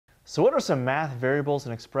So what are some math variables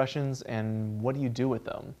and expressions, and what do you do with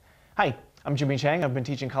them? Hi, I'm Jimmy Chang. I've been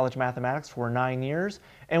teaching college mathematics for 9 years,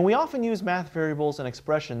 and we often use math variables and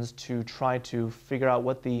expressions to try to figure out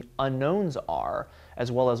what the unknowns are,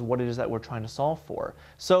 as well as what it is that we're trying to solve for.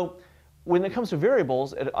 So when it comes to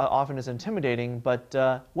variables, it often is intimidating, but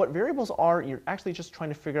what variables are, you're actually just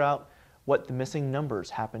trying to figure out what the missing numbers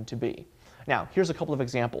happen to be. Now, here's a couple of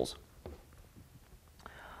examples.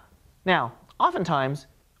 Now, oftentimes,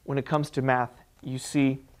 when it comes to math, you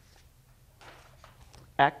see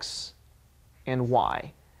x and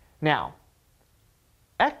y. Now,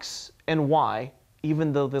 x and y,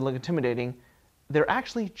 even though they look intimidating, they're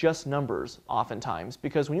actually just numbers oftentimes,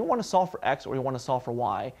 because when you want to solve for x or you want to solve for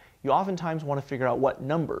y, you oftentimes want to figure out what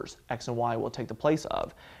numbers x and y will take the place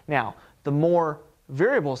of. Now, the more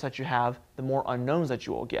variables that you have, the more unknowns that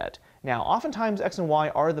you will get. Now, oftentimes x and y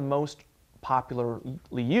are the most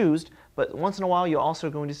popularly used, but once in a while you're also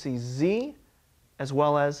going to see z as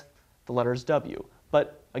well as the letters w.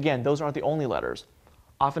 But again, those aren't the only letters.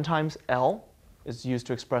 Oftentimes L is used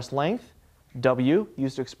to express length, W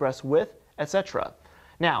used to express width, etc.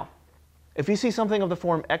 Now, if you see something of the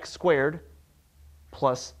form x squared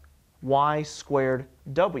plus y squared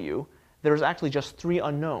w, there's actually just three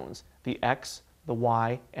unknowns: the x, the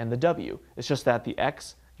y, and the w. It's just that the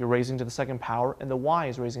x you're raising to the second power, and the y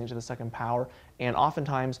is raising it to the second power, and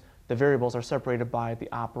oftentimes the variables are separated by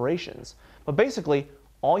the operations. But basically,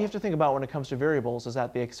 all you have to think about when it comes to variables is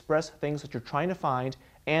that they express things that you're trying to find,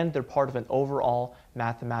 and they're part of an overall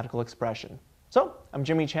mathematical expression. So, I'm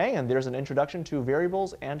Jimmy Chang, and there's an introduction to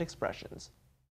variables and expressions.